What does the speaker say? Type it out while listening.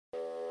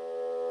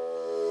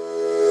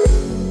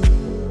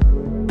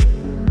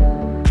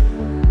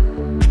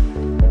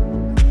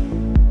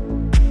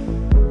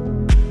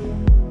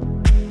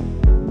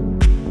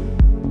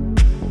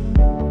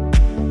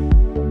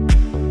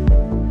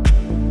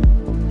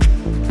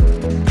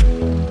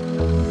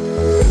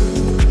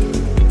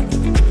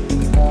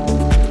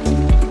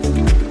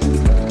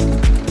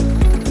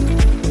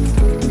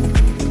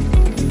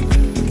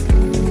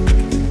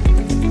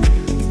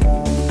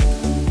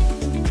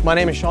My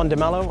name is Sean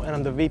DeMello and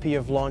I'm the VP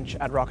of Launch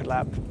at Rocket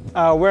Lab.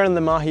 We're in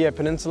the Mahia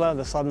Peninsula,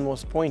 the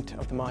southernmost point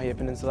of the Mahia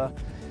Peninsula,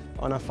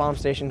 on a farm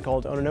station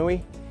called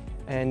Onanui,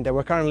 and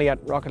we're currently at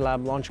Rocket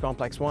Lab Launch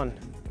Complex 1,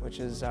 which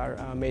is our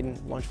maiden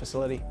launch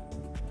facility.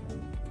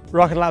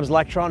 Rocket Lab's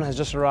Electron has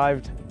just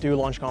arrived to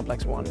Launch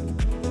Complex 1.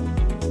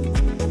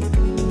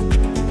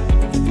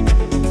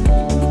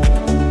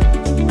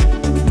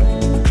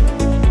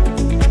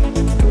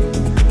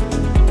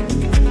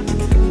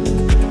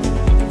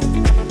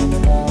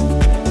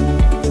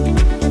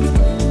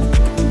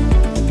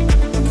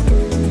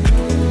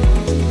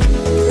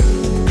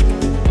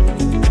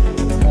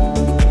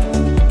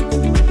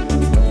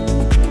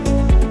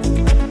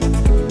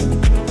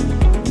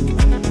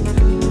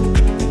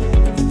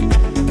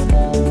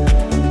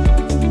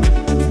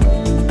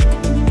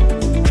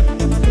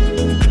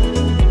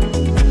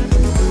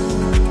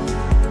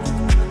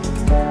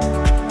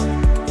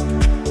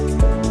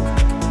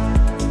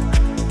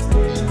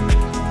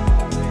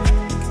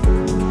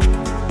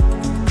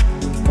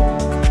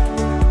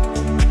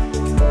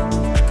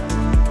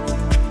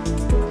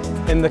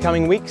 In the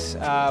coming weeks,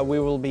 we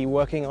will be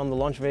working on the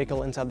launch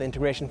vehicle inside the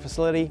integration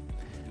facility,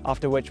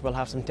 after which we'll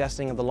have some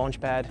testing of the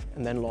launch pad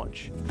and then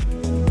launch.